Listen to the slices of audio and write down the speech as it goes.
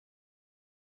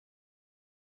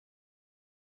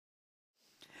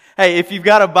Hey, if you've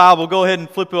got a Bible, go ahead and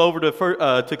flip it over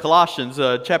to Colossians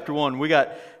chapter 1.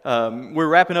 We're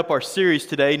wrapping up our series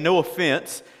today, No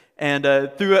Offense. And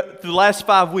through the last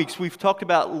 5 weeks, we've talked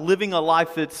about living a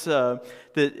life that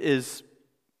is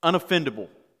unoffendable.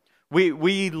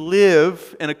 We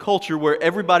live in a culture where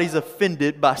everybody's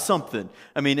offended by something.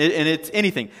 I mean, and it's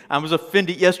anything. I was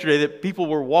offended yesterday that people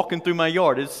were walking through my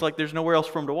yard. It's like there's nowhere else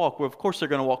for them to walk. Well, of course they're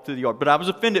going to walk through the yard. But I was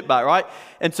offended by it, right?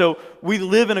 And so we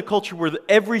live in a culture where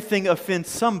everything offends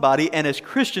somebody. And as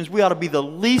Christians, we ought to be the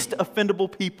least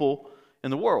offendable people in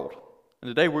the world. And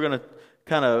today we're going to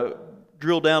kind of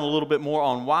drill down a little bit more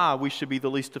on why we should be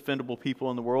the least offendable people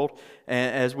in the world.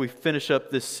 And as we finish up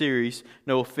this series,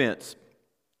 No Offense.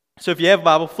 So if you have a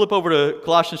Bible, flip over to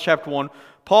Colossians chapter 1.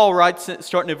 Paul writes,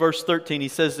 starting at verse 13, he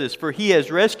says this, "For he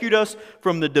has rescued us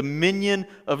from the dominion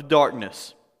of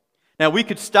darkness." Now we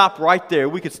could stop right there.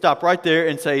 We could stop right there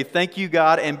and say, thank you,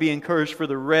 God, and be encouraged for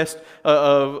the rest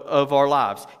of our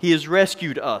lives. He has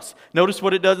rescued us. Notice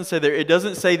what it doesn't say there. It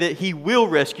doesn't say that He will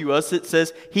rescue us. It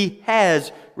says He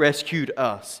has rescued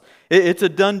us. It's a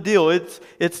done deal.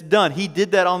 It's done. He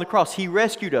did that on the cross. He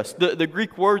rescued us. The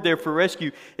Greek word there for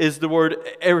rescue is the word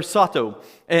erisato,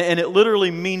 and it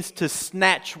literally means to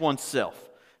snatch oneself.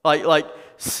 Like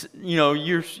you know,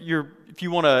 if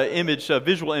you want a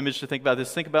visual image to think about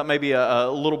this, think about maybe a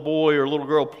little boy or a little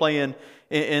girl playing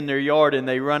in their yard, and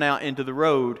they run out into the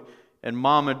road, and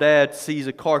mom and dad sees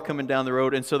a car coming down the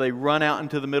road, and so they run out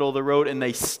into the middle of the road and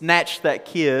they snatch that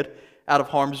kid out of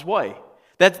harm's way.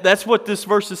 That's what this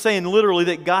verse is saying, literally,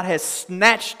 that God has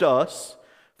snatched us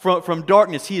from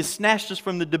darkness. He has snatched us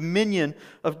from the dominion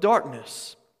of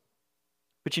darkness.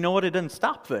 But you know what? It doesn't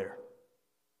stop there.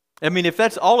 I mean, if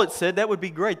that's all it said, that would be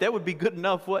great. That would be good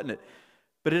enough, wouldn't it?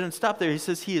 But it doesn't stop there. He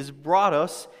says He has brought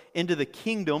us into the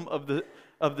kingdom of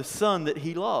the Son that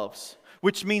He loves.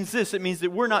 Which means this. It means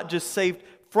that we're not just saved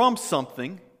from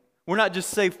something. We're not just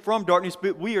saved from darkness,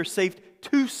 but we are saved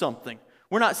to something.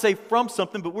 We're not saved from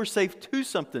something, but we're saved to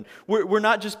something. We're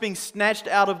not just being snatched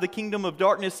out of the kingdom of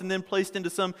darkness and then placed into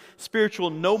some spiritual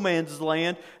no man's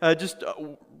land,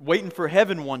 waiting for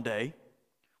heaven one day.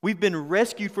 We've been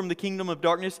rescued from the kingdom of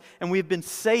darkness, and we've been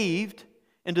saved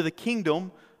into the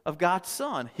kingdom of God's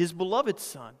Son, His beloved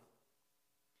Son.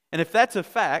 And if that's a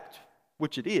fact,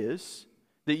 which it is,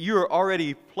 that you are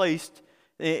already placed,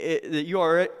 that you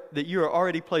are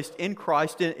already placed in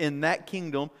Christ in that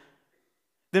kingdom,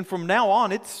 then from now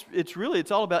on, it's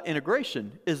all about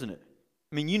integration, isn't it?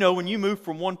 I mean, you know, when you move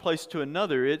from one place to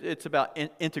another, it's about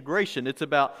integration. It's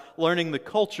about learning the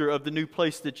culture of the new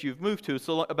place that you've moved to. It's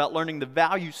about learning the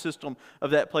value system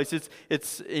of that place.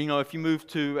 It's you know, if you move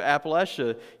to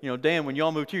Appalachia, you know, Dan, when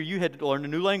y'all moved here, you had to learn a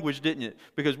new language, didn't you?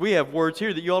 Because we have words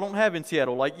here that y'all don't have in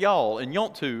Seattle, like y'all and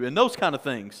y'ont to and those kind of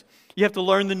things. You have to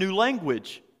learn the new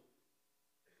language.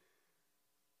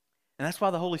 And that's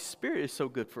why the Holy Spirit is so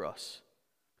good for us.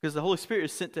 Because the Holy Spirit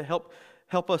is sent to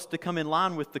help us to come in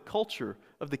line with the culture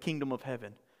of the kingdom of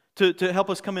heaven. To help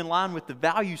us come in line with the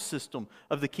value system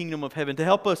of the kingdom of heaven. To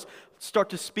help us start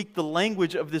to speak the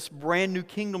language of this brand new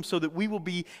kingdom so that we will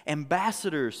be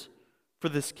ambassadors for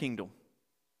this kingdom.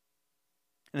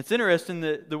 And it's interesting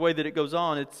the way that it goes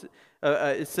on.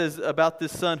 It says about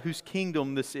this Son whose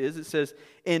kingdom this is. It says,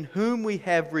 in whom we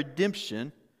have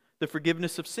redemption, the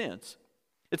forgiveness of sins.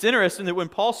 It's interesting that when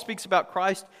Paul speaks about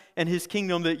Christ and His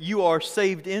kingdom that you are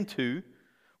saved into,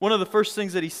 one of the first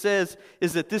things that he says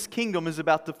is that this kingdom is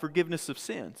about the forgiveness of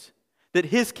sins. That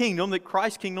His kingdom, that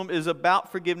Christ's kingdom, is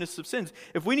about forgiveness of sins.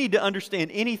 If we need to understand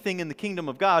anything in the kingdom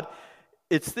of God,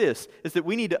 it's this, is that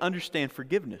we need to understand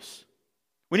forgiveness.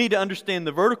 We need to understand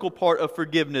the vertical part of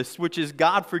forgiveness, which is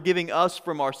God forgiving us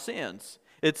from our sins.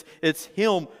 It's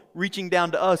Him reaching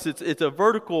down to us. It's a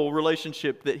vertical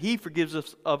relationship that He forgives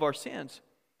us of our sins.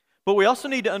 But we also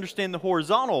need to understand the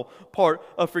horizontal part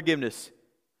of forgiveness.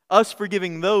 Us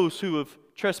forgiving those who have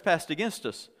trespassed against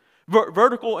us.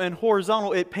 Vertical and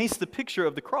horizontal, it paints the picture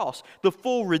of the cross. The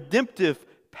full redemptive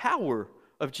power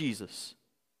of Jesus.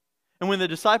 And when the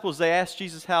disciples, they asked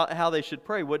Jesus how they should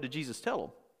pray, what did Jesus tell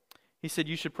them? He said,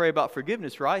 you should pray about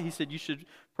forgiveness, right? He said, you should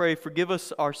pray, forgive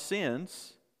us our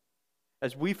sins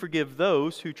as we forgive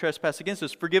those who trespass against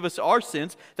us. Forgive us our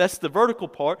sins. That's the vertical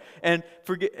part. And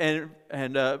forgive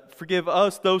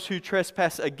us those who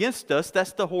trespass against us.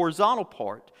 That's the horizontal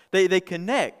part. They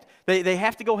connect. They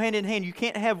have to go hand in hand. You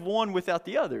can't have one without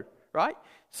the other, right?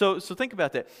 So think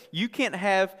about that. You can't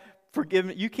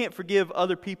forgive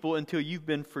other people until you've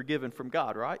been forgiven from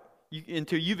God, right?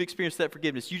 Until you've experienced that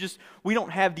forgiveness. We don't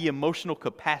have the emotional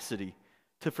capacity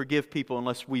to forgive people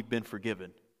unless we've been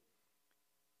forgiven.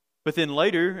 But then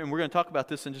later, and we're going to talk about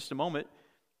this in just a moment,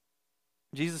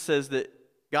 Jesus says that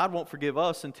God won't forgive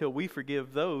us until we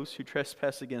forgive those who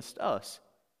trespass against us.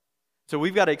 So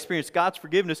we've got to experience God's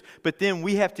forgiveness, but then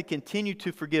we have to continue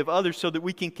to forgive others so that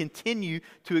we can continue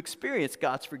to experience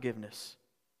God's forgiveness.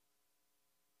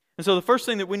 And so the first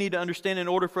thing that we need to understand in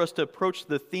order for us to approach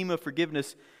the theme of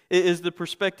forgiveness is the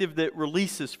perspective that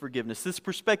releases forgiveness. This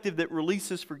perspective that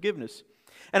releases forgiveness.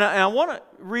 And I want to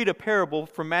read a parable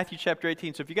from Matthew chapter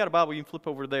 18. So if you got a Bible, you can flip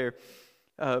over there.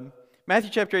 Matthew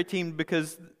chapter 18,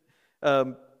 because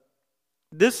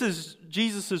this is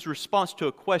Jesus' response to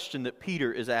a question that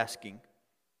Peter is asking.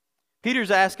 Peter's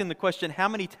asking the question, how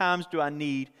many times do I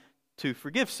need to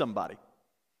forgive somebody?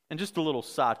 And just a little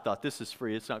side thought, this is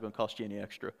free, it's not going to cost you any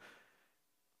extra.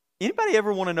 Anybody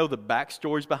ever want to know the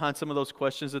backstories behind some of those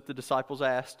questions that the disciples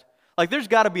asked? Like, there's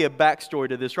got to be a backstory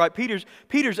to this, right?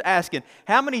 Peter's asking,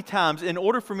 how many times, in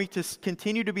order for me to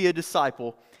continue to be a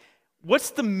disciple,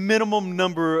 what's the minimum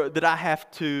number that I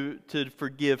have to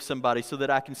forgive somebody so that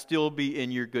I can still be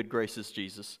in your good graces,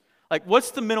 Jesus? Like,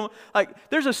 what's the minimum? Like,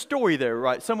 there's a story there,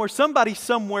 right? Somebody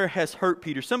somewhere has hurt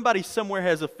Peter. Somebody somewhere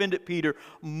has offended Peter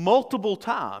multiple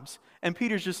times. And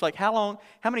Peter's just like, how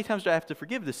many times do I have to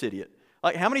forgive this idiot?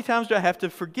 Like, how many times do I have to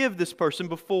forgive this person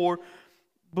before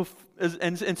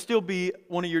and still be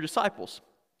one of your disciples?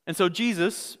 And so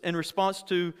Jesus, in response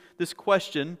to this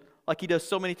question, like he does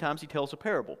so many times, he tells a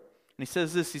parable. And he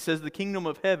says this, he says, the kingdom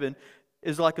of heaven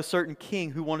is like a certain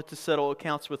king who wanted to settle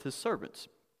accounts with his servants.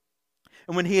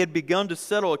 And when he had begun to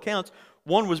settle accounts,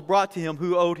 one was brought to him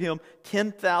who owed him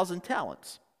 10,000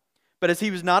 talents. But as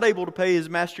he was not able to pay, his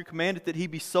master commanded that he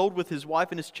be sold with his wife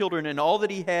and his children and all that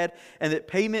he had, and that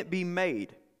payment be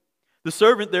made. The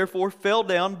servant therefore fell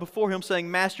down before him, saying,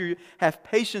 Master, have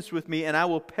patience with me, and I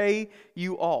will pay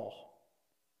you all.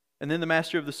 And then the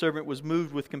master of the servant was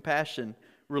moved with compassion,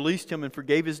 released him, and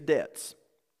forgave his debts.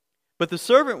 But the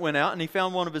servant went out, and he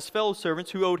found one of his fellow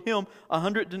servants who owed him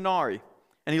 100 denarii.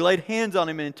 And he laid hands on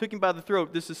him and took him by the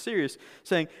throat, this is serious,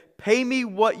 saying, Pay me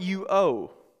what you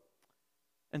owe.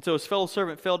 And so his fellow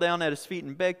servant fell down at his feet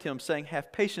and begged him, saying,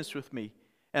 Have patience with me,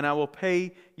 and I will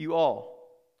pay you all.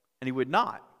 And he would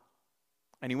not.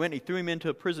 And he went and he threw him into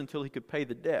a prison until he could pay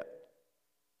the debt.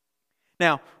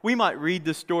 Now, we might read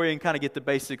this story and kind of get the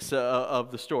basics of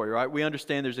the story, right? We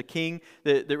understand there's a king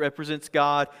that represents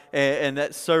God, and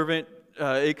that servant,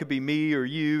 it could be me or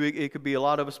you, it could be a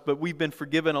lot of us, but we've been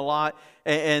forgiven a lot.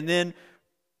 And then,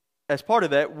 as part of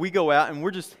that, we go out and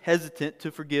we're just hesitant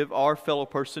to forgive our fellow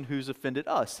person who's offended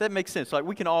us. That makes sense. Like,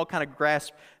 we can all kind of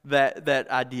grasp that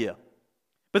idea.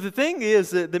 But the thing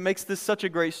is that makes this such a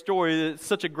great story,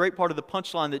 such a great part of the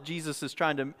punchline that Jesus is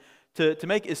trying to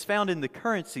make is found in the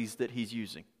currencies that he's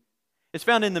using. It's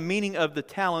found in the meaning of the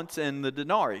talents and the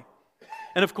denarii.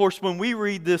 And of course, when we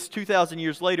read this 2,000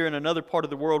 years later in another part of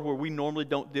the world where we normally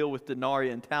don't deal with denarii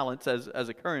and talents as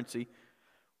a currency,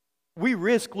 we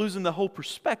risk losing the whole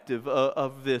perspective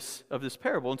of this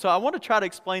parable. And so I want to try to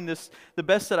explain this the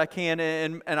best that I can,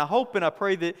 and I hope and I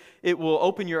pray that it will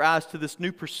open your eyes to this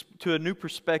to a new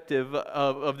perspective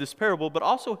of this parable, but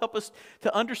also help us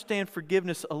to understand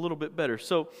forgiveness a little bit better.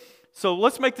 So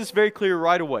let's make this very clear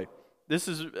right away.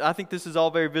 I think this is all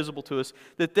very visible to us,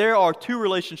 that there are two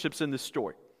relationships in this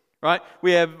story, right?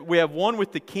 We have one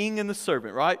with the king and the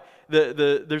servant, right?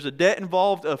 There's a debt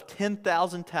involved of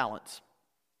 10,000 talents,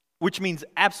 which means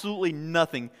absolutely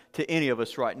nothing to any of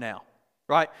us right now,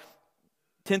 right?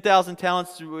 10,000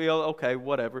 talents, okay,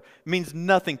 whatever. It means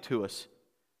nothing to us.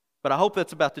 But I hope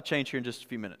that's about to change here in just a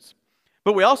few minutes.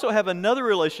 But we also have another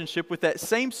relationship with that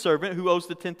same servant who owes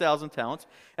the 10,000 talents,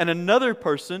 and another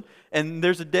person, and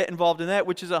there's a debt involved in that,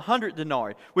 which is 100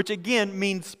 denarii, which again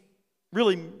means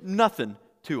really nothing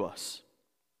to us.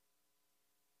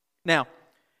 Now,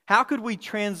 how could we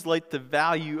translate the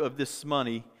value of this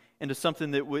money into something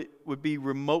that would be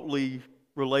remotely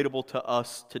relatable to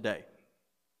us today?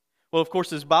 Well, of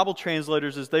course, as Bible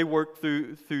translators, as they work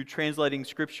through translating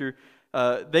Scripture,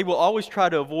 they will always try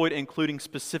to avoid including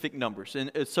specific numbers, and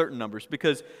certain numbers,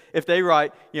 because if they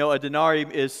write, a denarii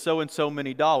is so and so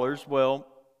many dollars, well,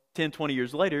 10, 20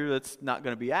 years later, that's not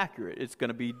going to be accurate. It's going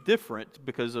to be different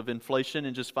because of inflation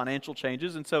and just financial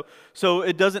changes, and so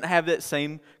it doesn't have that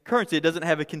same currency. It doesn't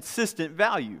have a consistent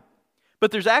value. But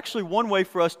there's actually one way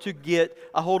for us to get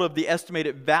a hold of the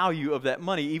estimated value of that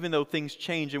money, even though things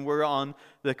change and we're on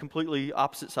the completely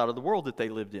opposite side of the world that they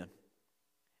lived in.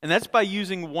 And that's by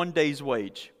using 1 day's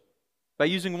wage. By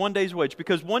using 1 day's wage.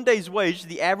 Because 1 day's wage,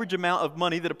 the average amount of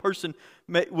money that a person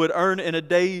would earn in a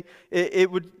day,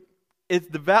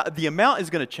 the amount is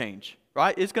going to change,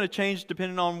 right? It's going to change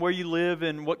depending on where you live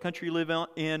and what country you live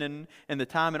in and the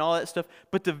time and all that stuff.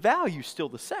 But the value is still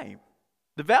the same.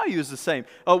 The value is the same.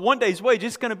 One day's wage,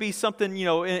 it's going to be something,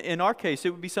 in our case,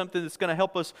 it would be something that's going to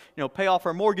help us, pay off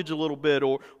our mortgage a little bit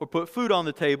or put food on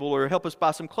the table or help us buy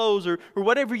some clothes or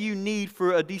whatever you need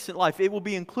for a decent life. It will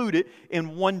be included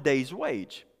in one day's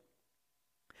wage.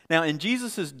 Now, in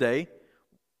Jesus' day,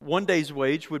 one day's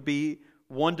wage would be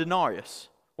 1 denarius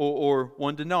or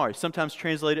 1 denarii, sometimes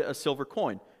translated a silver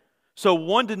coin. So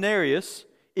 1 denarius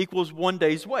equals 1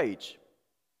 day's wage.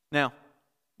 Now,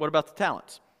 what about the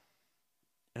talents?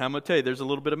 And I'm going to tell you, there's a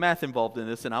little bit of math involved in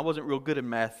this, and I wasn't real good at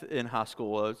math in high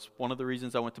school. It's one of the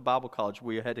reasons I went to Bible college.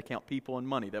 We had to count people and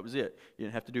money. That was it. You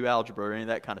didn't have to do algebra or any of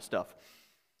that kind of stuff.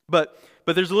 But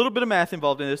there's a little bit of math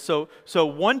involved in this. So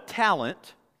 1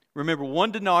 talent, remember,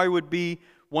 1 denarii would be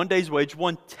 1 day's wage.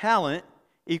 1 talent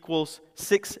equals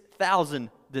 6,000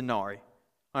 denarii.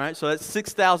 All right, so that's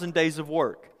 6,000 days of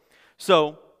work.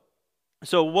 So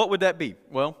what would that be?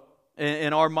 Well,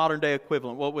 in our modern day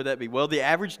equivalent, what would that be? Well, the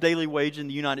average daily wage in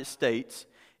the United States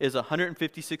is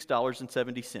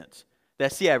 $156.70.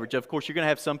 That's the average. Of course, you're going to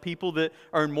have some people that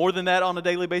earn more than that on a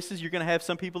daily basis. You're going to have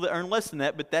some people that earn less than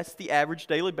that, but that's the average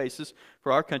daily basis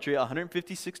for our country,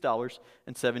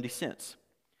 $156.70.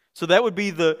 So that would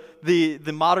be the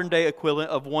modern day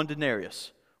equivalent of 1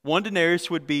 denarius. 1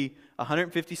 denarius would be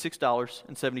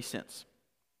 $156.70.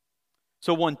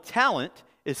 So 1 talent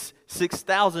is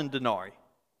 6,000 denarii.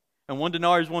 And 1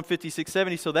 denarii is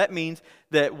 $156.70, so that means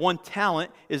that 1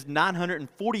 talent is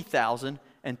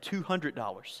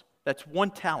 $940,200. That's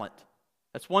 1 talent.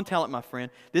 That's 1 talent, my friend.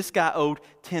 This guy owed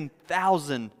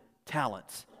 10,000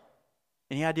 talents.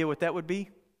 Any idea what that would be?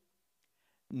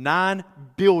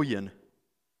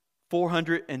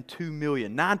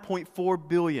 $9,402,000,000. $9.4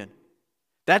 billion.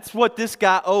 That's what this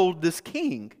guy owed this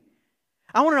king.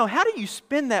 I want to know, how do you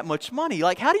spend that much money?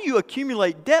 Like, how do you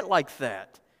accumulate debt like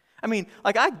that? I mean,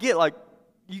 like, I get, like,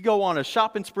 you go on a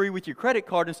shopping spree with your credit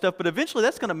card and stuff, but eventually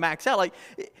that's going to max out. Like,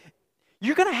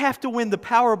 you're going to have to win the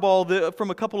Powerball from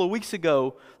a couple of weeks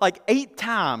ago, like 8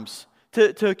 times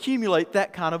to accumulate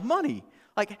that kind of money.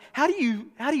 Like, how do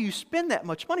you spend that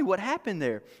much money? What happened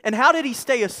there? And how did he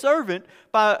stay a servant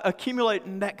by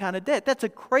accumulating that kind of debt? That's a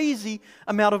crazy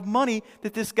amount of money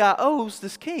that this guy owes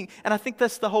this king. And I think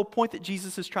that's the whole point that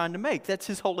Jesus is trying to make. That's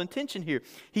his whole intention here.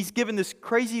 He's given this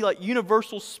crazy, like,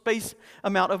 universal space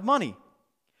amount of money.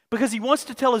 Because he wants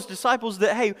to tell his disciples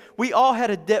that, hey, we all had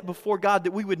a debt before God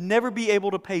that we would never be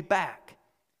able to pay back.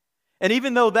 And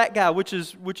even though that guy, which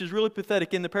is really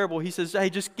pathetic in the parable, he says, hey,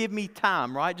 just give me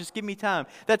time, right? Just give me time.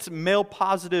 That's male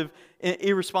positive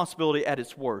irresponsibility at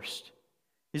its worst.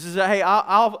 He says, hey,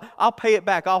 I'll pay it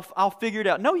back. I'll figure it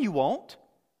out. No, you won't.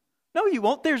 No, you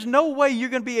won't. There's no way you're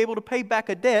going to be able to pay back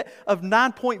a debt of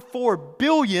 $9.4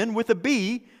 billion with a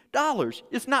B dollars.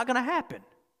 It's not going to happen.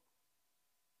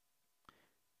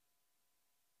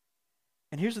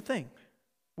 And here's the thing.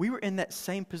 We were in that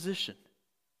same position.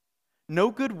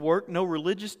 No good work, no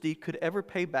religious deed could ever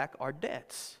pay back our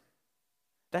debts.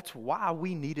 That's why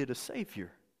we needed a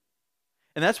Savior.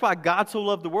 And that's why God so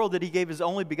loved the world that He gave His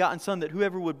only begotten Son, that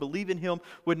whoever would believe in Him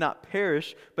would not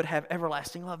perish, but have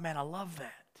everlasting love. Man, I love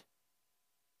that.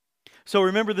 So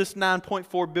remember this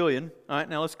 $9.4 billion. All right,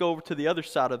 now let's go over to the other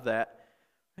side of that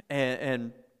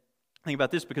and think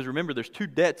about this, because remember, there's 2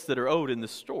 debts that are owed in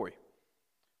this story.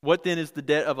 What then is the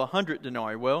debt of 100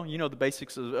 denarii? Well, you know the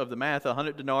basics of the math.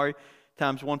 100 denarii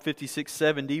times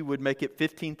 156.70 would make it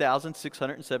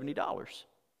 $15,670.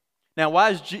 Now, why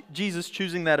is Jesus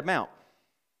choosing that amount?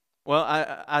 Well,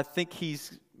 I think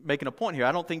he's making a point here.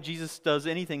 I don't think Jesus does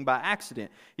anything by accident.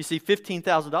 You see,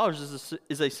 $15,000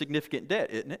 is a significant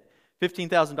debt, isn't it?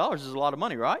 $15,000 is a lot of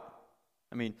money, right?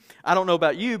 I mean, I don't know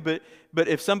about you, but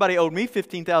if somebody owed me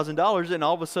 $15,000 and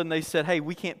all of a sudden they said, hey,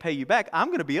 we can't pay you back, I'm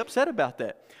going to be upset about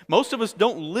that. Most of us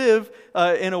don't live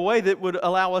in a way that would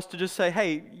allow us to just say,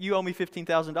 hey, you owe me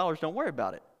 $15,000, don't worry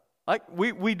about it. Like,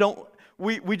 we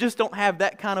just don't have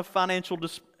that kind of financial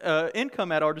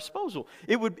income at our disposal.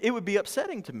 It would be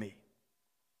upsetting to me.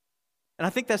 And I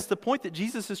think that's the point that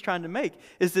Jesus is trying to make,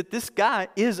 is that this guy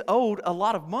is owed a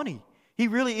lot of money. He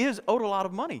really is owed a lot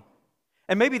of money.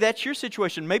 And maybe that's your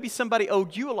situation. Maybe somebody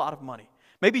owed you a lot of money.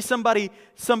 Maybe somebody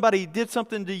did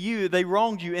something to you, they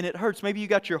wronged you, and it hurts. Maybe you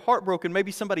got your heart broken.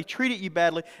 Maybe somebody treated you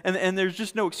badly, and there's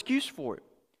just no excuse for it.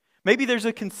 Maybe there's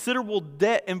a considerable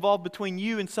debt involved between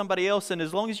you and somebody else, and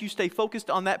as long as you stay focused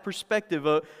on that perspective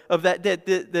of that debt,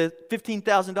 the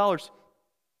 $15,000,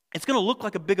 it's going to look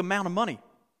like a big amount of money.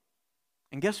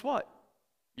 And guess what?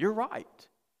 You're right.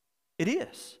 It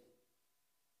is.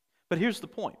 But here's the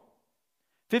point.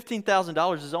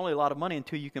 $15,000 is only a lot of money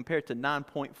until you compare it to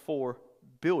 $9.4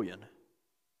 billion.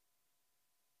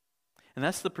 And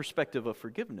that's the perspective of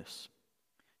forgiveness.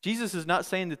 Jesus is not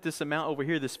saying that this amount over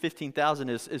here, this 15,000,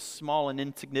 is small and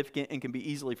insignificant and can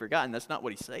be easily forgotten. That's not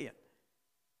what he's saying.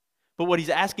 But what he's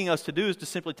asking us to do is to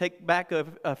simply take back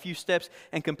a few steps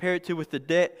and compare it to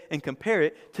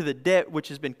the debt which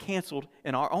has been canceled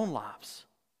in our own lives.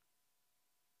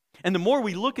 And the more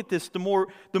we look at this, the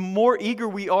more eager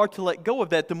we are to let go of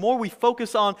that. The more we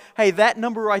focus on, hey, that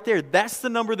number right there, that's the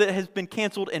number that has been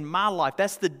canceled in my life.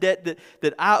 That's the debt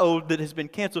that I owed that has been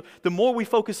canceled. The more we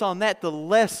focus on that, the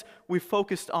less we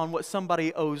focused on what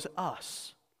somebody owes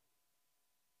us.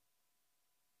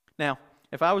 Now,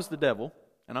 if I was the devil,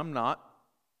 and I'm not,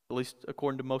 at least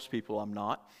according to most people, I'm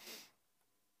not.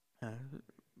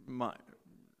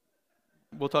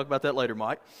 We'll talk about that later,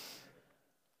 Mike.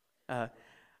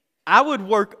 I would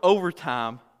work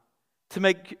overtime to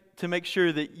make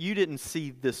sure that you didn't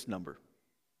see this number.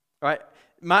 All right?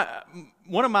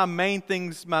 One of my main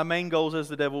things, my main goals as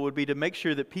the devil would be to make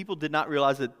sure that people did not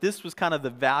realize that this was kind of the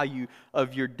value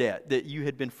of your debt, that you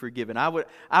had been forgiven. I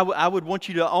would want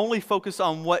you to only focus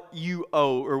on what you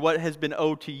owe or what has been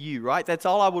owed to you, right? That's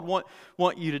all I would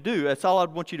want you to do. That's all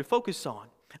I'd want you to focus on.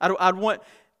 I'd want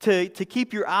to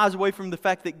keep your eyes away from the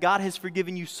fact that God has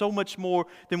forgiven you so much more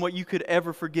than what you could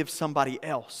ever forgive somebody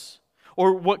else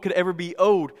or what could ever be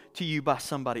owed to you by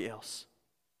somebody else.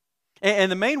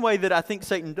 And the main way that I think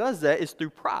Satan does that is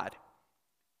through pride.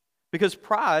 Because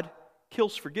pride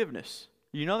kills forgiveness.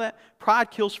 You know that? Pride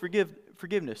kills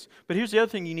forgiveness. But here's the other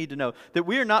thing you need to know. That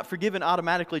we are not forgiven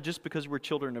automatically just because we're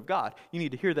children of God. You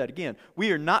need to hear that again.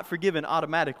 We are not forgiven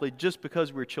automatically just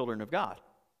because we're children of God.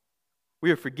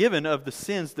 We are forgiven of the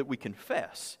sins that we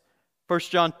confess. 1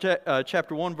 John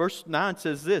chapter 1 verse 9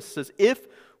 says this. It says, if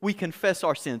we confess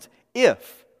our sins, He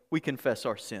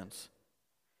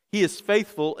is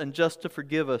faithful and just to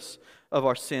forgive us of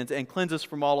our sins and cleanse us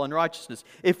from all unrighteousness.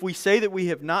 If we say that we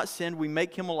have not sinned, we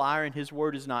make Him a liar and His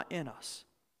word is not in us.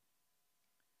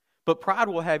 But pride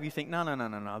will have you think,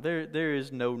 no. There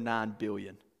is no 9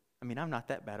 billion. I mean, I'm not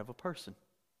that bad of a person.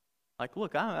 Like,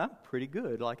 look, I'm pretty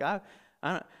good. Like, I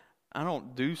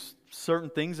don't do certain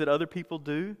things that other people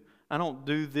do. I don't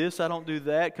do this, I don't do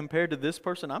that. Compared to this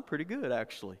person, I'm pretty good,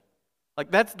 actually. Like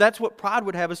that's what pride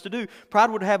would have us to do. Pride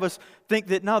would have us think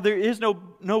that no, there is no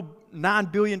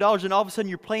 $9 billion, and all of a sudden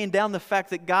you're playing down the fact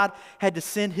that God had to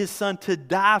send His Son to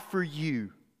die for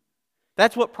you.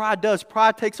 That's what pride does.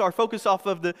 Pride takes our focus off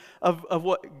of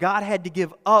what God had to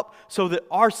give up so that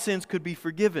our sins could be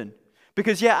forgiven.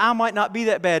 Because I might not be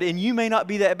that bad, and you may not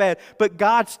be that bad, but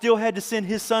God still had to send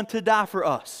His Son to die for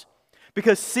us.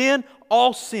 Because sin,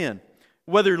 all sin,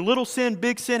 whether little sin,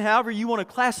 big sin, however you want to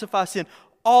classify sin,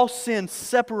 all sin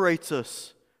separates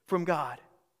us from God.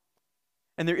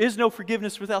 And there is no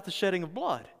forgiveness without the shedding of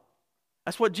blood.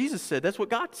 That's what Jesus said. That's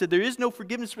what God said. There is no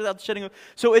forgiveness without the shedding of blood.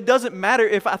 So it doesn't matter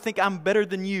if I think I'm better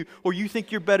than you or you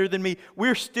think you're better than me.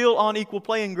 We're still on equal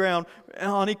playing ground,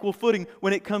 on equal footing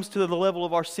when it comes to the level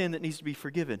of our sin that needs to be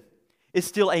forgiven. It's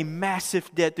still a massive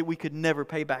debt that we could never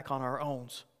pay back on our own.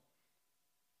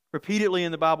 Repeatedly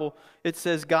in the Bible, it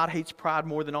says God hates pride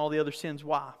more than all the other sins.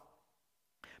 Why?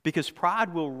 Because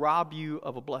pride will rob you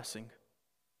of a blessing.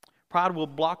 Pride will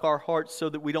block our hearts so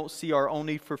that we don't see our own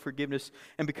need for forgiveness.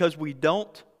 And because we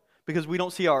don't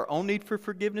see our own need for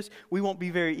forgiveness, we won't be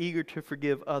very eager to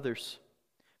forgive others.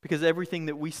 Because everything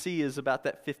that we see is about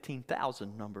that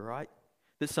 15,000 number, right?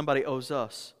 That somebody owes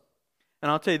us.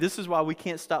 And I'll tell you, this is why we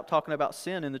can't stop talking about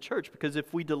sin in the church. Because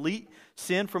if we delete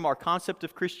sin from our concept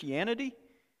of Christianity,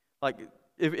 like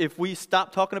if we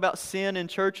stop talking about sin in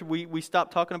church, we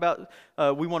stop talking about,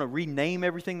 we want to rename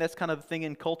everything. That's kind of the thing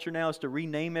in culture now, is to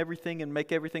rename everything and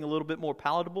make everything a little bit more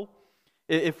palatable.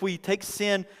 If we take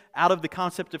sin out of the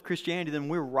concept of Christianity, then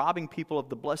we're robbing people of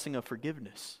the blessing of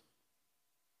forgiveness.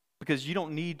 Because you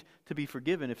don't need to be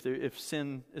forgiven if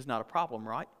sin is not a problem,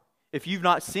 right? If you've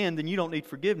not sinned, then you don't need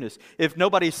forgiveness. If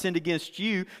nobody has sinned against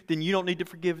you, then you don't need to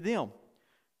forgive them.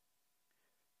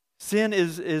 Sin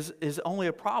is only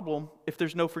a problem if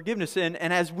there's no forgiveness. And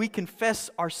as we confess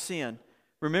our sin,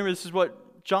 remember this is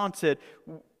what John said,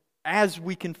 as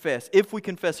we confess, if we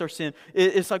confess our sin,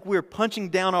 it's like we're punching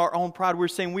down our own pride. We're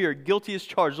saying we are guilty as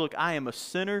charged. Look, I am a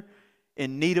sinner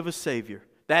in need of a Savior.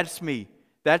 That's me.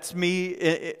 That's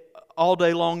me all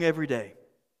day long, every day.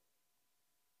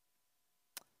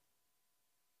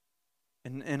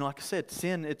 And like I said,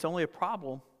 sin, it's only a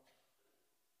problem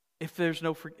if there's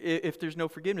no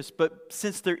forgiveness. But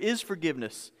since there is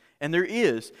forgiveness, and there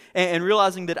is, and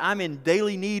realizing that I'm in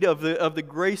daily need of the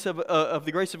grace of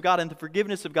God and the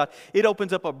forgiveness of God, it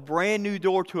opens up a brand new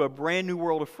door to a brand new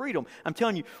world of freedom. I'm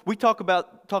telling you, we talked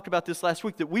about this last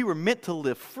week, that we were meant to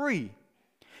live free,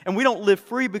 and we don't live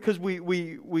free because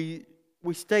we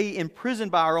we stay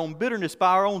imprisoned by our own bitterness,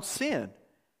 by our own sin.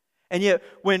 And yet,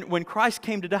 when Christ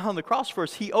came to die on the cross for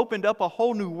us, He opened up a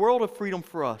whole new world of freedom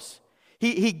for us.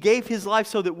 He gave His life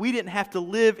so that we didn't have to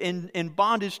live in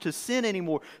bondage to sin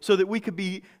anymore, so that we could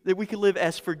live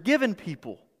as forgiven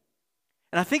people.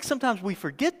 And I think sometimes we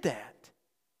forget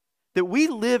that we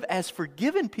live as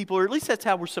forgiven people, or at least that's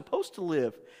how we're supposed to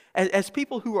live, as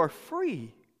people who are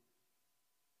free.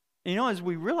 And as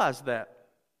we realize that,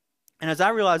 and as I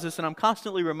realize this, and I'm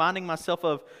constantly reminding myself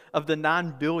of the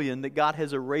 $9 billion that God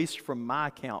has erased from my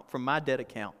account, from my debt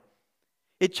account,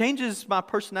 it changes my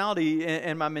personality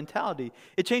and my mentality.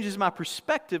 It changes my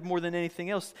perspective more than anything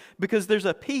else, because there's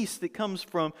a peace that comes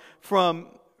from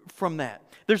that.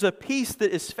 There's a peace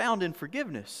that is found in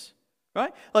forgiveness,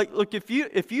 right? Like, look, if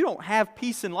you don't have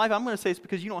peace in life, I'm going to say it's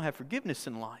because you don't have forgiveness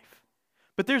in life.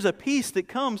 But there's a peace that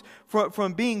comes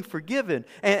from being forgiven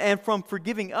and from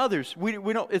forgiving others. We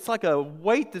don't. It's like a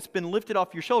weight that's been lifted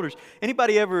off your shoulders.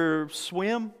 Anybody ever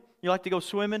swim? You like to go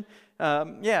swimming?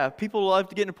 Yeah, people love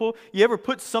to get in a pool. You ever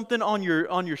put something on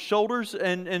your shoulders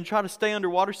and try to stay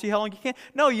underwater, see how long you can?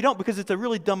 No, you don't, because it's a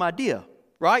really dumb idea,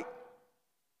 right?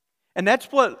 And that's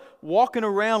what walking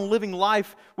around living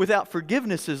life without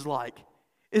forgiveness is like.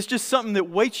 It's just something that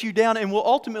weights you down and will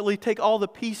ultimately take all the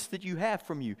peace that you have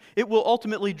from you. It will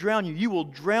ultimately drown you. You will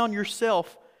drown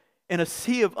yourself in a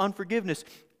sea of unforgiveness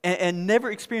and never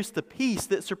experience the peace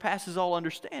that surpasses all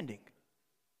understanding.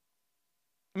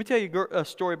 Let me tell you a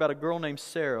story about a girl named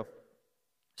Sarah.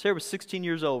 Sarah was 16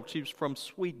 years old. She was from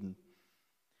Sweden.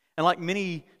 And like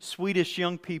many Swedish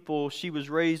young people, she was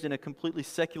raised in a completely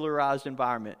secularized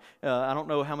environment. I don't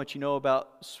know how much you know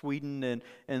about Sweden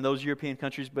and those European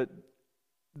countries, but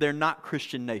they're not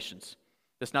Christian nations.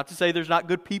 That's not to say there's not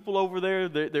good people over there.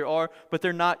 There are, but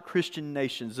they're not Christian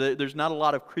nations. There's not a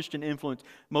lot of Christian influence.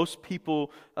 Most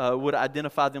people would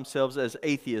identify themselves as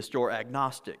atheist or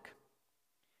agnostic.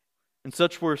 And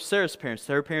such were Sarah's parents.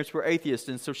 Her parents were atheists,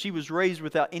 and so she was raised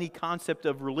without any concept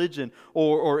of religion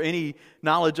or any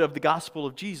knowledge of the gospel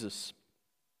of Jesus.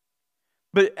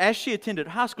 But as she attended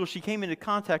high school, she came into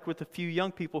contact with a few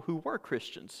young people who were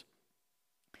Christians.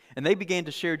 And they began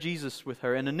to share Jesus with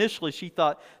her. And initially she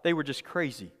thought they were just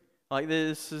crazy. Like,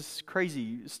 this is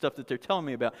crazy stuff that they're telling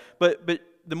me about. But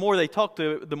the more they talked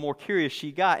to her, the more curious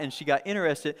she got. And she got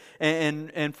interested.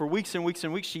 And for weeks and weeks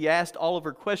and weeks, she asked all of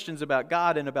her questions about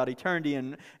God and about eternity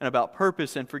and about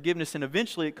purpose and forgiveness. And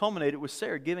eventually it culminated with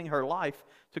Sarah giving her life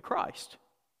to Christ.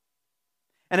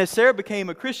 And as Sarah became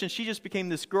a Christian, she just became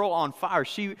this girl on fire.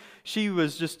 She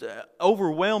was just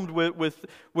overwhelmed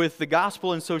with the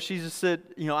gospel, and so she just said,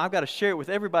 I've got to share it with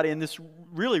everybody. And this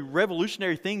really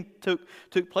revolutionary thing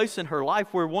took place in her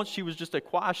life, where once she was just a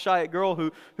quiet, shy girl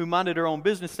who minded her own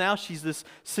business. Now she's this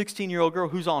 16-year-old girl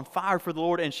who's on fire for the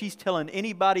Lord, and she's telling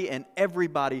anybody and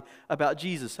everybody about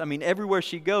Jesus. I mean, everywhere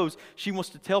she goes, she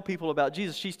wants to tell people about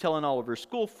Jesus. She's telling all of her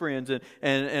school friends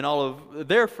and all of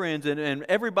their friends and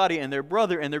everybody and their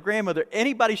brother and their grandmother,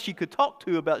 anybody she could talk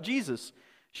to about Jesus,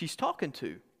 she's talking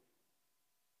to.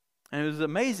 And it was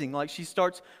amazing. Like, she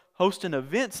starts hosting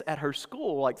events at her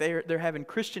school, like they're having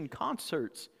Christian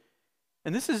concerts.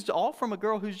 And this is all from a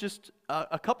girl who's just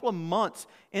a couple of months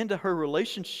into her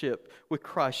relationship with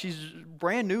Christ. She's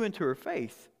brand new into her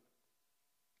faith.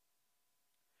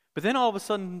 But then all of a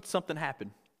sudden, something happened.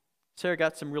 Sarah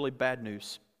got some really bad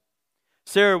news.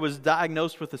 Sarah was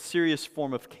diagnosed with a serious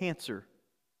form of cancer.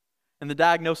 And the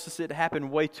diagnosis, it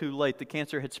happened way too late. The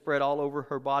cancer had spread all over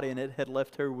her body, and it had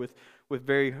left her with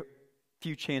very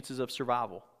few chances of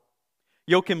survival.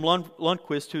 Joachim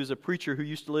Lundquist, who is a preacher who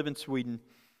used to live in Sweden,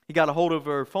 he got a hold of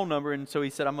her phone number, and so he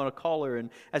said, I'm going to call her.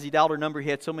 And as he dialed her number, he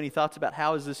had so many thoughts about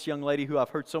how is this young lady who I've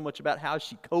heard so much about, how is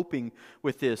she coping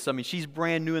with this? I mean, she's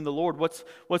brand new in the Lord. What's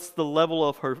the level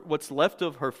of her, what's left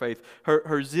of her faith,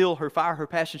 her zeal, her fire, her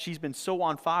passion? She's been so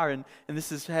on fire, and this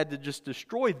has had to just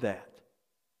destroy that.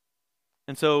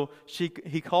 And so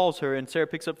he calls her, and Sarah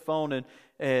picks up the phone,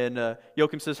 and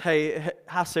Joachim says,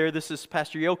 hi Sarah, this is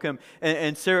Pastor Joachim.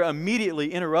 And Sarah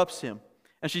immediately interrupts him.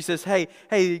 And she says,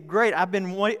 hey, great, I've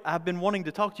been wanting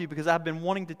to talk to you because I've been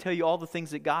wanting to tell you all the things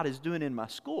that God is doing in my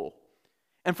school.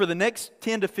 And for the next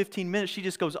 10 to 15 minutes, she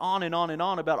just goes on and on and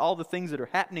on about all the things that are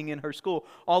happening in her school,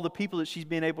 all the people that she's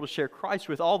being able to share Christ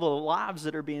with, all the lives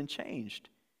that are being changed.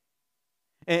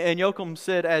 And Joachim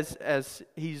said, as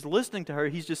he's listening to her,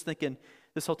 he's just thinking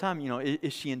this whole time,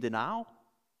 is she in denial?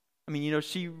 I mean,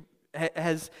 she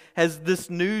has this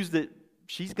news that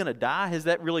she's going to die. Has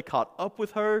that really caught up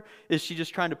with her? Is she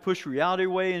just trying to push reality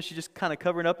away, and she's just kind of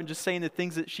covering up and just saying the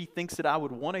things that she thinks that I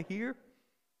would want to hear?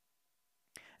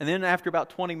 And then after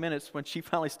about 20 minutes, when she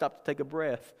finally stopped to take a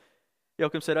breath,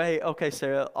 Joachim said, hey, okay,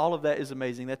 Sarah, all of that is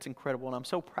amazing. That's incredible, and I'm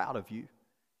so proud of you.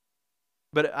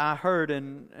 But I heard,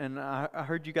 and I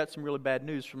heard you got some really bad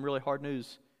news, some really hard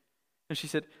news. And she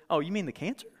said, oh, you mean the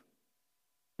cancer?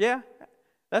 Yeah,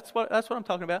 that's what I'm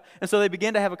talking about. And so they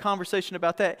began to have a conversation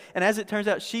about that. And as it turns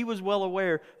out, she was well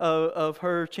aware of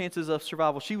her chances of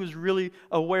survival. She was really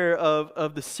aware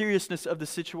of the seriousness of the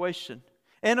situation.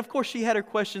 And of course, she had her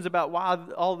questions about why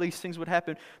all these things would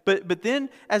happen. But then,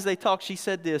 as they talked, she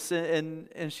said this, and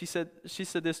she said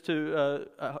this to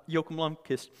Joachim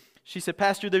Lundqvist. She said,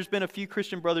 Pastor, there's been a few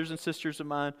Christian brothers and sisters of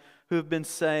mine who have been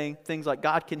saying things like,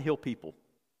 God can heal people.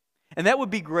 And that would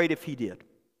be great if He did.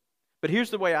 But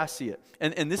here's the way I see it.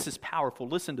 And this is powerful.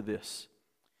 Listen to this.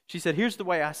 She said, here's the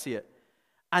way I see it.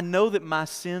 I know that my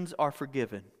sins are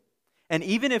forgiven. And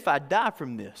even if I die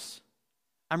from this,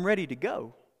 I'm ready to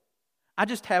go. I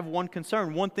just have one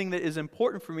concern, one thing that is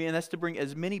important for me, and that's to bring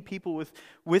as many people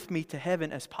with me to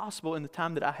heaven as possible in the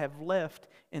time that I have left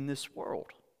in this world.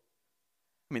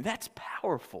 I mean, that's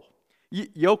powerful.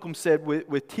 Joachim said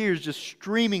with tears just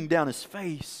streaming down his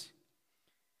face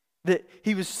that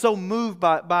he was so moved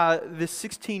by this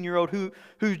 16-year-old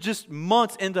who just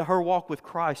months into her walk with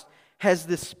Christ has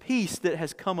this peace that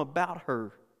has come about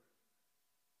her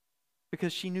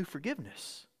because she knew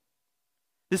forgiveness.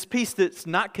 This peace that's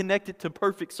not connected to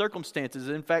perfect circumstances,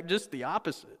 in fact, just the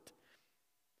opposite.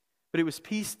 But it was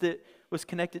peace that was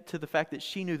connected to the fact that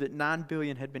she knew that $9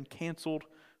 billion had been canceled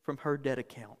from her debt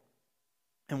account.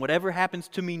 And whatever happens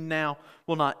to me now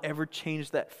will not ever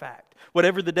change that fact.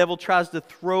 Whatever the devil tries to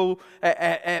throw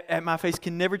at my face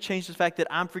can never change the fact that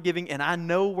I'm forgiving and I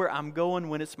know where I'm going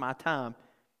when it's my time.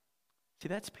 See,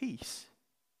 that's peace.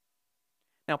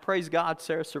 Now, praise God,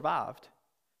 Sarah survived.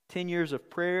 10 years of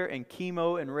prayer and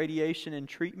chemo and radiation and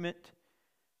treatment.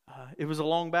 It was a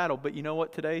long battle, but you know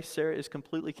what? Today, Sarah is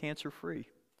completely cancer-free.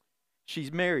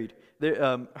 She's married.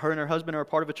 Her and her husband are a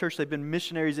part of a church. They've been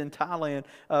missionaries in Thailand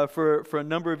for a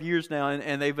number of years now,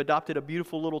 and they've adopted a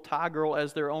beautiful little Thai girl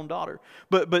as their own daughter.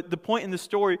 But the point in the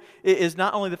story is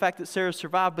not only the fact that Sarah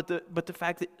survived, but the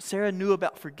fact that Sarah knew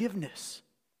about forgiveness.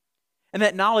 And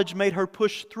that knowledge made her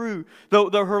push through. Though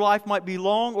her life might be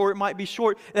long or it might be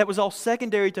short, that was all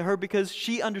secondary to her because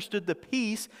she understood the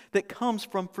peace that comes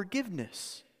from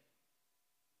forgiveness.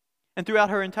 And throughout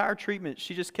her entire treatment,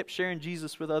 she just kept sharing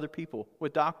Jesus with other people,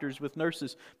 with doctors, with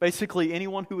nurses, basically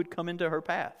anyone who would come into her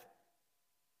path.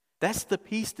 That's the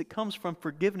peace that comes from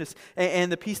forgiveness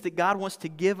and the peace that God wants to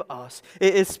give us.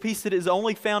 It's peace that is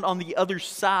only found on the other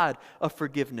side of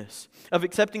forgiveness, of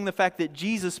accepting the fact that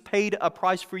Jesus paid a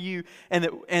price for you and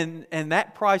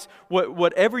that price,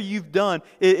 whatever you've done,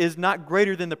 is not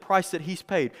greater than the price that He's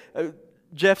paid.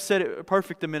 Jeff said it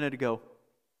perfect a minute ago.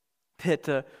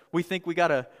 That we think we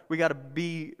gotta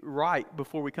be right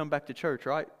before we come back to church,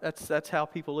 right? That's how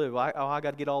people live. I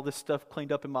got to get all this stuff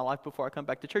cleaned up in my life before I come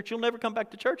back to church. You'll never come back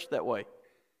to church that way.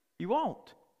 You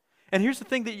won't. And here's the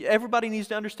thing that everybody needs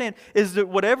to understand is that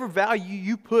whatever value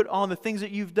you put on the things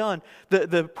that you've done,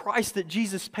 the price that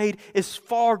Jesus paid is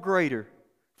far greater.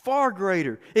 Far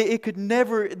greater. It could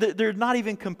never, they're not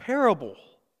even comparable.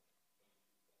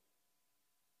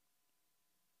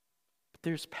 But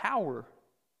there's power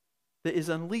that is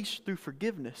unleashed through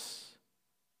forgiveness.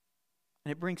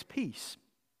 And it brings peace.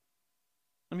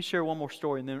 Let me share one more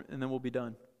story and then we'll be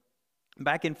done.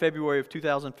 Back in February of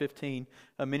 2015,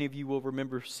 many of you will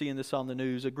remember seeing this on the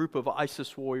news. A group of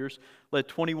ISIS warriors led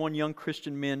 21 young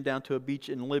Christian men down to a beach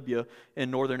in Libya in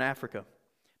northern Africa.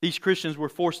 These Christians were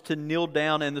forced to kneel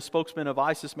down, and the spokesman of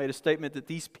ISIS made a statement that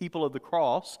these people of the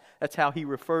cross, that's how he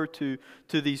referred to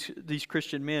these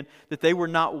Christian men, that they were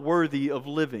not worthy of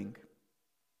living.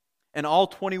 And all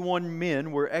 21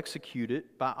 men were executed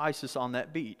by ISIS on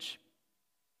that beach.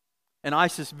 And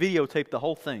ISIS videotaped the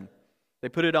whole thing. They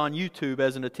put it on YouTube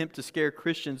as an attempt to scare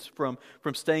Christians from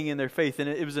staying in their faith. And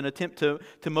it was an attempt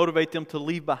to motivate them to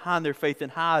leave behind their faith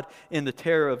and hide in the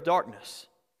terror of darkness.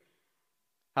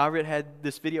 However,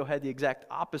 this video had the exact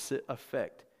opposite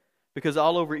effect. Because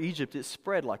all over Egypt, it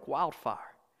spread like wildfire.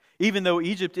 Even though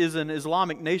Egypt is an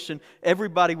Islamic nation,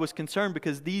 everybody was concerned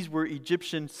because these were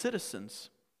Egyptian citizens.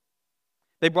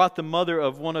 They brought the mother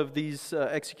of one of these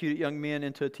executed young men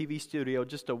into a TV studio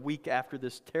just a week after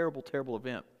this terrible, terrible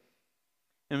event.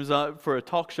 It was for a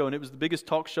talk show, and it was the biggest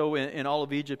talk show in all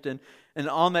of Egypt. And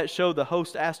on that show, the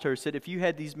host asked her, said, if you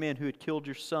had these men who had killed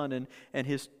your son and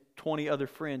his 20 other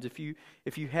friends, if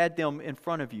you had them in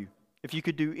front of you, if you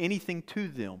could do anything to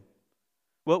them,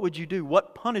 what would you do?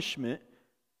 What punishment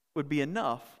would be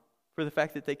enough for the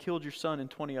fact that they killed your son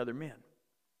and 20 other men?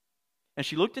 And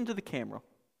she looked into the camera.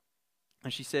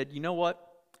 And she said, you know what?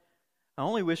 I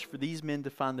only wish for these men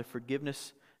to find the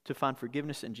forgiveness to find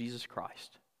forgiveness in Jesus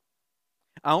Christ.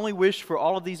 I only wish for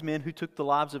all of these men who took the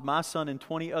lives of my son and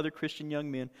 20 other Christian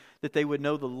young men that they would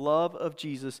know the love of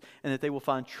Jesus and that they will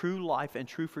find true life and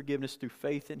true forgiveness through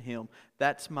faith in Him.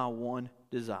 That's my one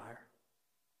desire.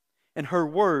 And her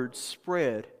words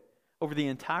spread over the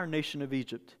entire nation of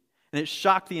Egypt. And it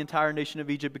shocked the entire nation of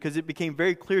Egypt because it became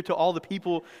very clear to all the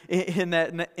people in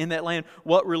that land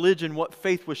what religion, what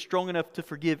faith was strong enough to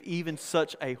forgive even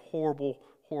such a horrible,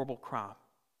 horrible crime.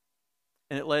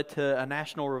 And it led to a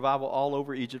national revival all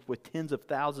over Egypt with tens of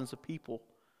thousands of people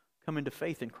coming to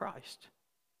faith in Christ.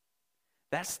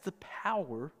 That's the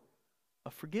power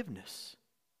of forgiveness.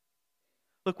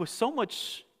 Look, with so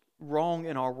much wrong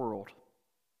in our world,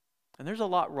 and there's a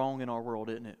lot wrong in our world,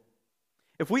 isn't it?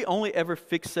 If we only ever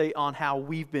fixate on how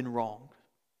we've been wronged,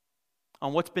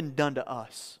 on what's been done to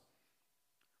us,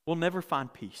 we'll never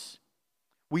find peace.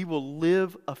 We will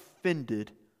live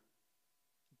offended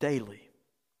daily.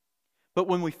 But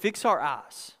when we fix our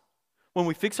eyes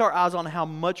on how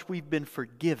much we've been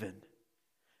forgiven,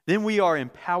 then we are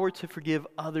empowered to forgive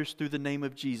others through the name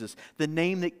of Jesus, the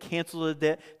name that canceled a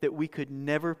debt that we could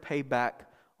never pay back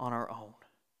on our own.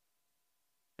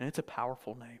 And it's a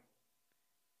powerful name.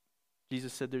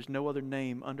 Jesus said there's no other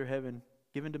name under heaven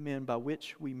given to men by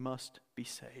which we must be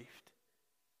saved.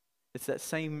 It's that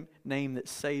same name that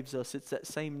saves us. It's that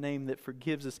same name that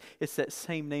forgives us. It's that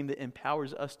same name that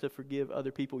empowers us to forgive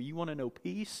other people. You want to know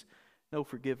peace? Know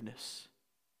forgiveness.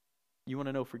 You want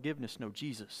to know forgiveness? Know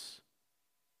Jesus.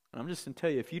 And I'm just going to tell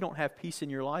you, if you don't have peace in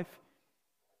your life,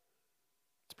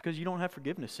 it's because you don't have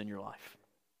forgiveness in your life.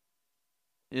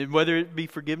 And whether it be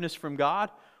forgiveness from God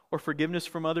or forgiveness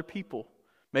from other people.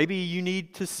 Maybe you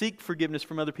need to seek forgiveness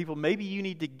from other people. Maybe you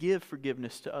need to give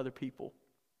forgiveness to other people.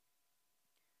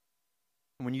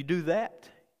 And when you do that,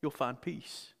 you'll find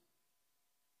peace.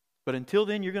 But until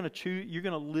then, you're going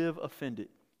to live offended.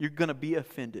 You're going to be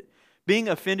offended. Being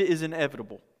offended is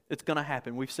inevitable. It's going to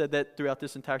happen. We've said that throughout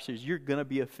this entire series. You're going to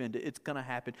be offended. It's going to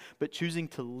happen. But choosing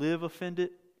to live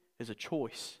offended is a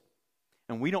choice.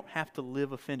 And we don't have to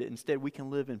live offended. Instead, we can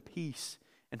live in peace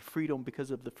and freedom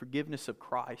because of the forgiveness of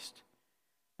Christ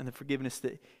and the forgiveness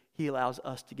that He allows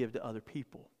us to give to other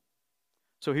people.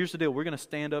 So here's the deal. We're going to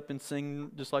stand up and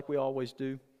sing just like we always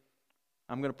do.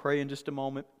 I'm going to pray in just a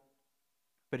moment.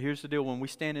 But here's the deal. When we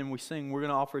stand and we sing, we're going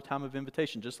to offer a time of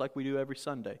invitation just like we do every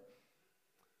Sunday.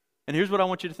 And here's what I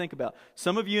want you to think about.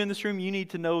 Some of you in this room, you need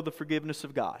to know the forgiveness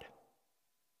of God.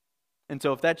 And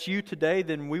so if that's you today,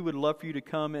 then we would love for you to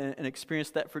come and experience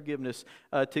that forgiveness,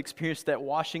 to experience that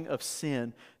washing of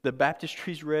sin. The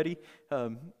baptistry's ready.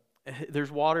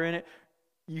 There's water in it.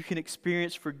 You can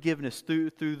experience forgiveness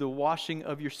through the washing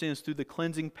of your sins, through the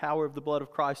cleansing power of the blood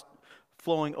of Christ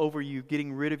flowing over you,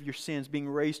 getting rid of your sins, being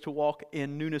raised to walk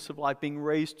in newness of life, being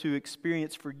raised to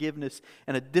experience forgiveness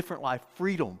and a different life,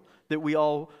 freedom that we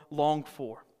all long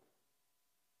for.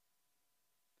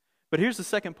 But here's the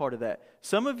second part of that.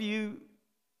 Some of you,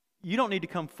 you don't need to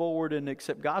come forward and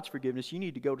accept God's forgiveness. You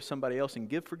need to go to somebody else and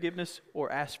give forgiveness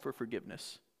or ask for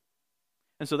forgiveness.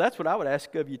 And so that's what I would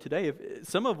ask of you today. If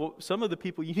some of the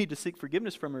people you need to seek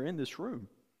forgiveness from are in this room.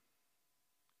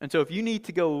 And so if you need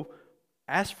to go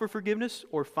ask for forgiveness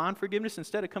or find forgiveness,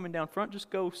 instead of coming down front, just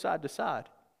go side to side.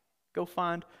 Go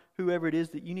find whoever it is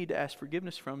that you need to ask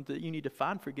forgiveness from, that you need to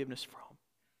find forgiveness from.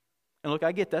 And look,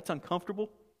 I get that's uncomfortable.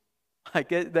 I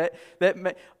get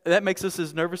that makes us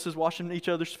as nervous as washing each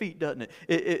other's feet, doesn't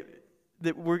it?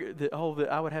 That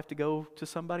I would have to go to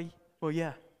somebody. Well,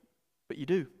 yeah, but you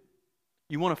do.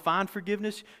 You want to find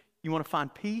forgiveness, you want to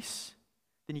find peace,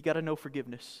 then you got to know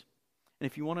forgiveness. And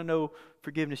if you want to know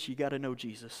forgiveness, you got to know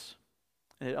Jesus.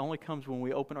 And it only comes when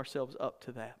we open ourselves up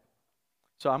to that.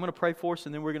 So I'm going to pray for us,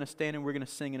 and then we're going to stand and we're going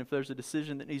to sing. And if there's a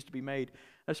decision that needs to be made,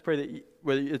 let's pray that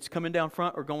whether it's coming down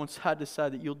front or going side to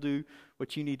side, that you'll do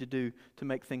what you need to do to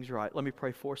make things right. Let me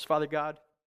pray for us. Father God,